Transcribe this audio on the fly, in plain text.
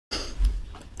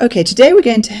Okay, today we're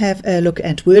going to have a look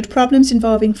at word problems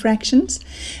involving fractions.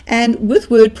 And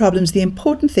with word problems, the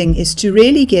important thing is to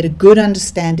really get a good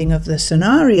understanding of the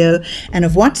scenario and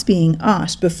of what's being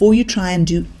asked before you try and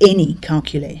do any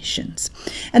calculations.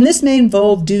 And this may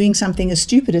involve doing something as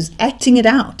stupid as acting it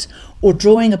out or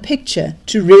drawing a picture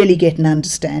to really get an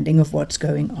understanding of what's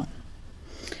going on.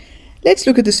 Let's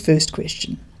look at this first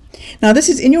question. Now, this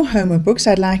is in your homework books.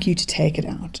 I'd like you to take it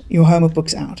out, your homework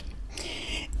books out.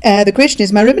 The question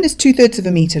is, my ribbon is 2/3 of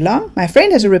a meter long. My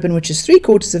friend has a ribbon which is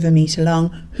 3/4 of a meter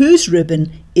long. Whose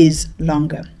ribbon is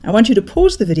longer? I want you to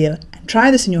pause the video and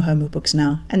try this in your homework books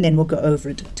now, and then we'll go over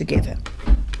it together.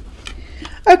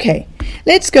 Okay,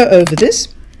 let's go over this.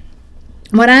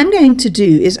 What I'm going to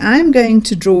do is I'm going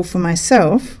to draw for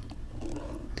myself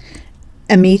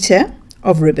a meter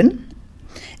of ribbon,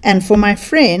 and for my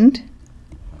friend,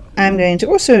 I'm going to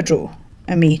also draw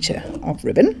a meter of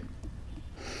ribbon.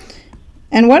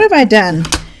 And what have I done?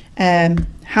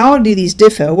 How do these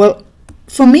differ? Well,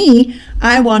 for me,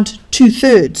 I want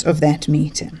 2/3 of that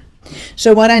meter.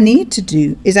 So what I need to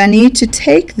do is I need to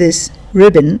take this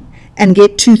ribbon and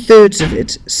get 2/3 of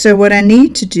it. So what I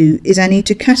need to do is I need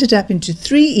to cut it up into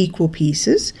 3 equal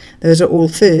pieces. Those are all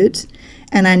thirds.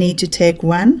 And I need to take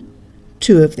 1,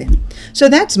 2 of them. So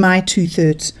that's my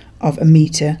 2/3 of a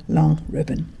meter long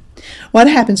ribbon. What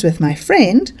happens with my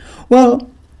friend? Well,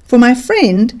 for my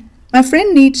friend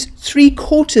needs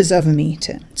 3/4 of a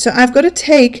meter. So I've got to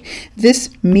take this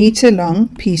meter long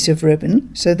piece of ribbon,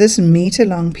 so this meter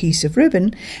long piece of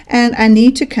ribbon, and I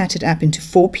need to cut it up into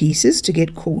 4 pieces to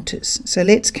get quarters. So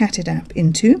let's cut it up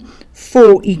into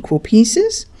 4 equal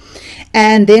pieces.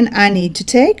 And then I need to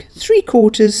take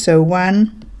 3/4, so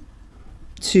 1,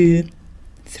 2,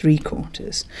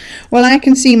 3/4. Well, I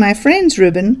can see my friend's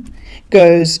ribbon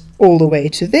goes all the way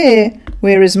to there,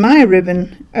 whereas my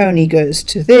ribbon only goes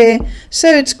to there, so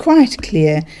it's quite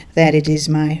clear that it is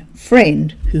my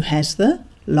friend who has the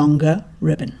longer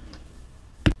ribbon.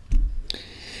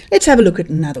 Let's have a look at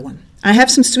another one. I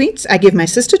have some sweets. I give my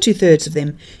sister 2/3 of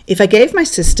them. If I gave my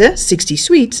sister 60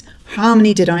 sweets, how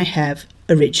many did I have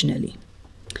originally?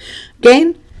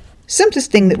 Again,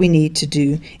 simplest thing that we need to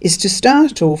do is to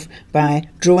start off by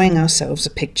drawing ourselves a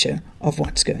picture of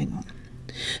what's going on.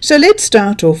 So let's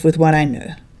start off with what I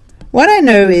know. What I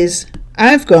know is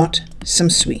I've got some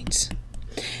sweets.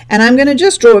 And I'm going to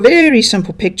just draw a very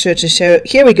simple picture to show,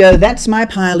 here we go, that's my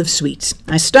pile of sweets.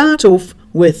 I start off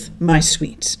with my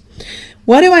sweets.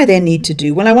 What do I then need to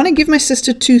do? Well, I want to give my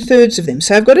sister 2/3 of them.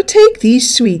 So I've got to take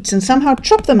these sweets and somehow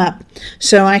chop them up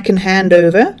so I can hand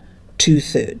over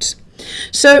 2/3.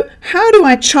 So how do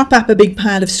I chop up a big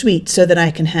pile of sweets so that I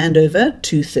can hand over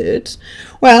 2/3?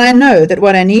 Well, I know that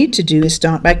what I need to do is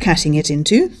start by cutting it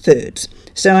into thirds.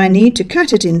 So I need to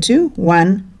cut it into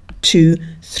 1, 2,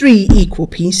 3 equal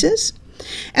pieces.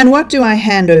 And what do I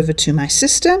hand over to my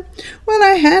sister? Well,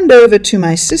 I hand over to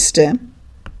my sister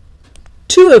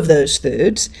 2 of those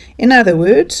thirds. In other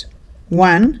words,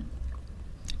 1,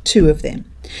 2 of them.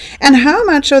 And how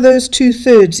much are those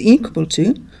 2/3 equal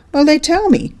to? Well, they tell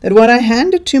me that what I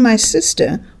handed to my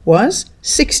sister was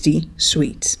 60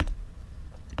 sweets.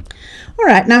 All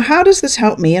right, now how does this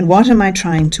help me and what am I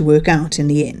trying to work out in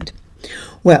the end?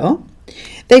 Well,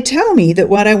 they tell me that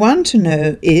what I want to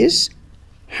know is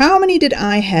how many did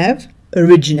I have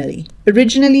originally?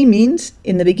 Originally means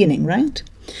in the beginning, right?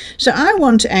 So I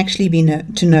want to actually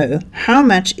to know how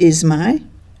much is my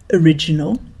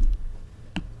original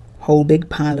whole big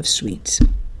pile of sweets.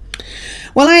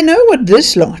 Well, I know what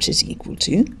this lot is equal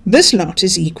to. This lot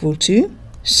is equal to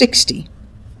 60.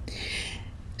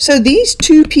 So these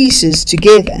 2 pieces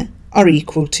together are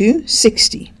equal to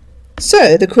 60.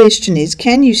 So the question is,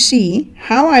 can you see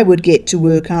how I would get to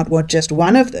work out what just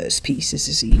one of those pieces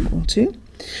is equal to?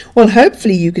 Well,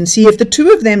 hopefully you can see if the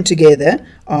 2 of them together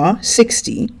are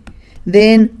 60,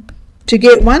 then to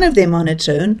get one of them on its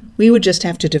own, we would just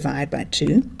have to divide by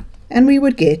 2. And we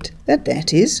would get that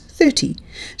that is 30.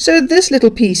 So this little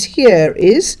piece here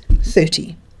is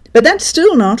 30. But that's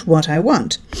still not what I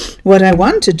want. What I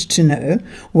wanted to know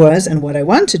was, and what I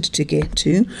wanted to get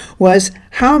to, was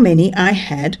how many I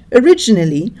had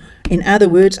originally. In other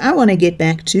words, I want to get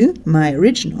back to my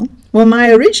original. Well, my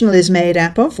original is made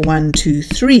up of 1, 2,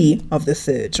 3 of the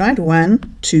thirds, right? 1,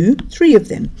 2, 3 of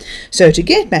them. So to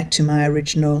get back to my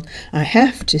original, I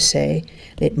have to say,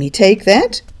 let me take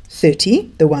that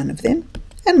 30, the one of them,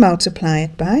 and multiply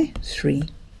it by 3.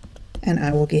 And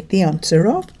I will get the answer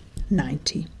of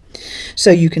 90.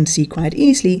 So you can see quite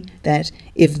easily that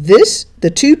if the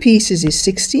 2 pieces is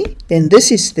 60, then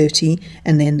this is 30,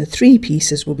 and then the 3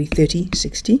 pieces will be 30,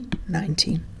 60,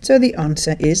 90. So the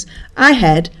answer is I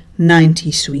had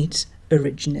 90 sweets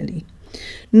originally.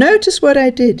 Notice what I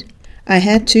did. I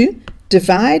had to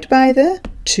divide by the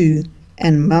 2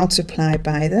 and multiply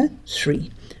by the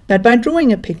 3. But by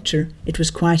drawing a picture, it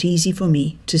was quite easy for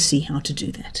me to see how to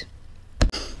do that.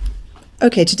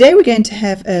 Okay, today we're going to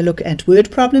have a look at word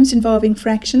problems involving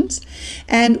fractions.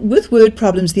 And with word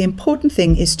problems, the important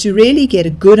thing is to really get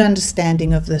a good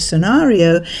understanding of the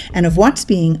scenario and of what's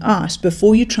being asked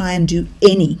before you try and do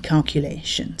any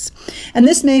calculations. And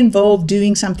this may involve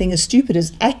doing something as stupid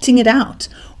as acting it out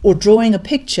or drawing a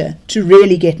picture to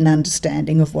really get an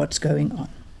understanding of what's going on.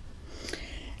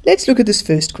 Let's look at this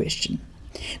first question.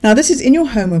 Now, this is in your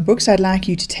homework books. I'd like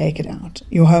you to take it out,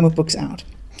 your homework books out.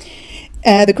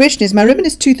 The question is, my ribbon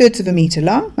is 2/3 of a meter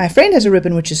long. My friend has a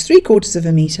ribbon which is 3/4 of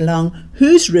a meter long.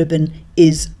 Whose ribbon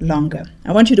is longer?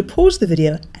 I want you to pause the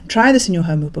video and try this in your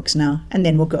homework books now, and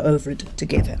then we'll go over it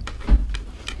together.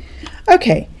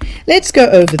 Okay, let's go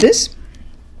over this.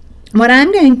 What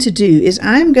I'm going to do is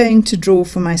I'm going to draw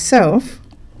for myself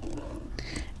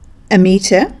a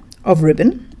meter of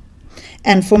ribbon,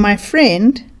 and for my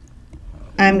friend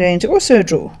I'm going to also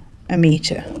draw a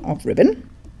meter of ribbon.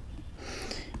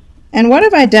 And what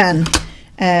have I done?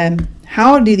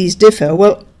 How do these differ?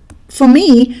 Well, for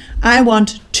me, I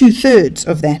want 2/3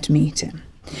 of that meter.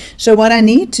 So what I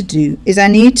need to do is I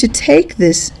need to take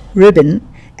this ribbon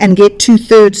and get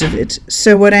 2/3 of it.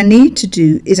 So what I need to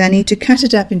do is I need to cut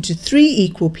it up into 3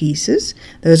 equal pieces.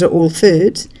 Those are all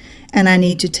thirds. And I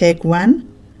need to take 1,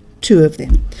 2 of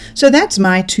them. So that's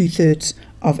my 2/3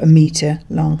 of a meter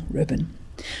long ribbon.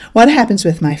 What happens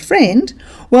with my friend?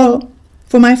 Well,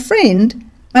 for my friend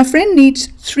needs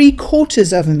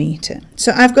 3/4 of a meter.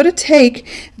 So I've got to take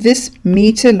this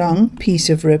meter long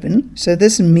piece of ribbon, so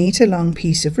this meter long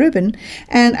piece of ribbon,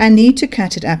 and I need to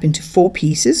cut it up into 4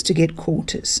 pieces to get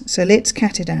quarters. So let's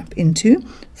cut it up into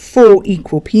 4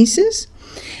 equal pieces.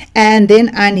 And then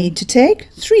I need to take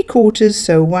 3/4,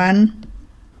 so 1,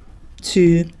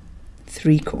 2,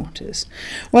 3/4.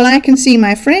 Well, I can see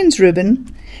my friend's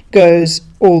ribbon goes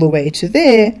all the way to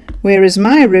there, whereas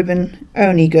my ribbon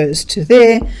only goes to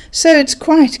there, so it's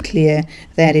quite clear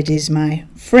that it is my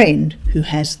friend who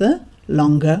has the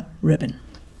longer ribbon.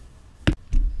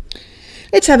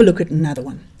 Let's have a look at another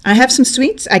one. I have some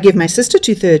sweets. I give my sister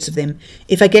 2/3 of them.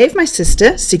 If I gave my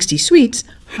sister 60 sweets,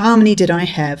 how many did I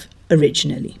have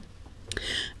originally?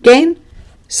 Again,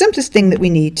 simplest thing that we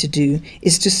need to do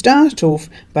is to start off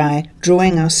by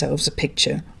drawing ourselves a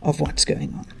picture of what's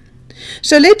going on.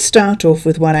 So let's start off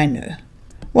with what I know.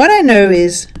 What I know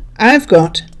is I've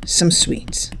got some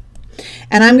sweets.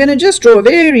 And I'm going to just draw a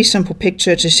very simple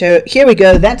picture to show, here we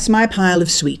go, that's my pile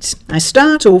of sweets. I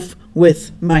start off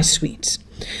with my sweets.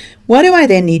 What do I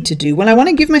then need to do? Well, I want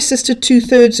to give my sister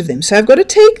 2/3 of them. So I've got to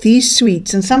take these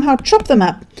sweets and somehow chop them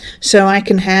up so I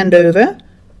can hand over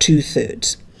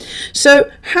 2/3. So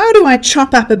how do I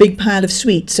chop up a big pile of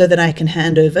sweets so that I can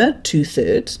hand over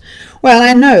 2/3? Well,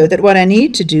 I know that what I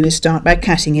need to do is start by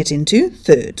cutting it into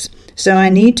thirds. So I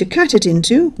need to cut it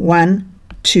into 1,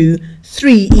 2,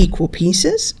 3 equal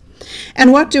pieces.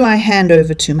 And what do I hand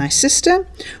over to my sister?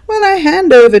 Well, I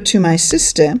hand over to my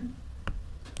sister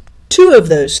 2 of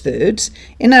those thirds.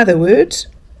 In other words,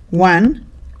 1,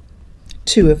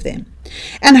 2 of them.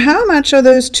 And how much are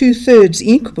those 2/3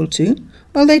 equal to?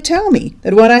 Well, they tell me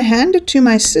that what I handed to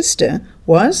my sister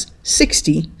was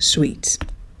 60 sweets.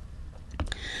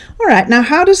 All right, now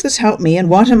how does this help me and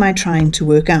what am I trying to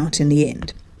work out in the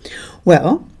end?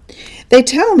 Well, they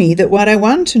tell me that what I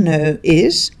want to know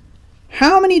is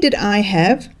how many did I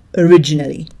have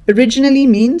originally? Originally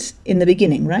means in the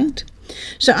beginning, right?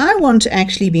 So I want to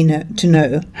actually to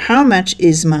know how much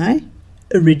is my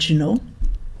original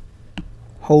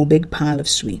whole big pile of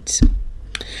sweets.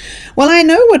 Well, I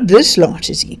know what this lot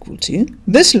is equal to.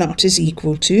 This lot is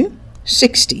equal to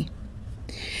 60.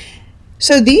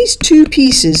 So these 2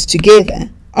 pieces together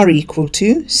are equal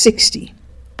to 60.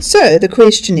 So the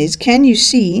question is, can you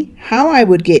see how I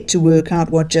would get to work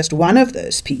out what just one of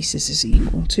those pieces is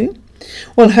equal to?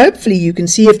 Well, hopefully you can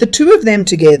see if the 2 of them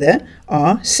together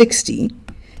are 60,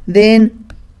 then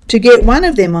to get one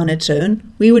of them on its own,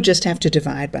 we would just have to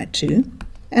divide by 2.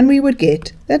 And we would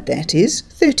get that that is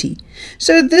 30.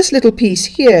 So this little piece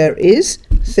here is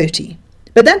 30.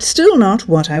 But that's still not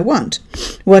what I want.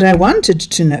 What I wanted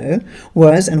to know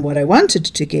was, and what I wanted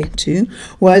to get to,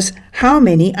 was how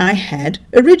many I had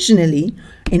originally.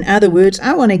 In other words,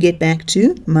 I want to get back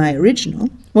to my original.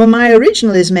 Well, my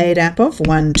original is made up of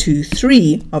 1, 2,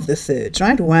 3 of the thirds,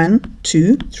 right? 1,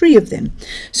 2, 3 of them.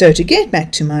 So to get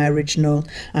back to my original,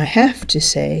 I have to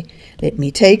say, let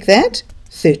me take that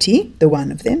 30, the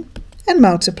one of them, and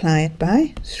multiply it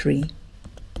by 3.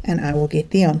 And I will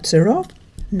get the answer of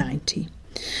 90.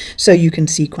 So you can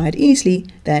see quite easily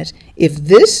that if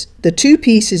this, the 2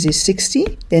 pieces is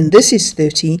 60, then this is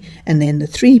 30, and then the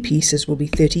 3 pieces will be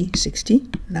 30, 60,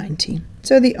 90.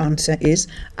 So the answer is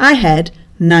I had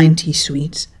 90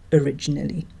 sweets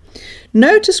originally.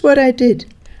 Notice what I did.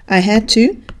 I had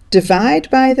to divide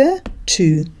by the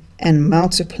 2 and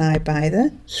multiply by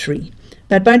the 3.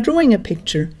 But by drawing a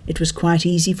picture, it was quite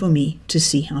easy for me to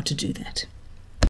see how to do that.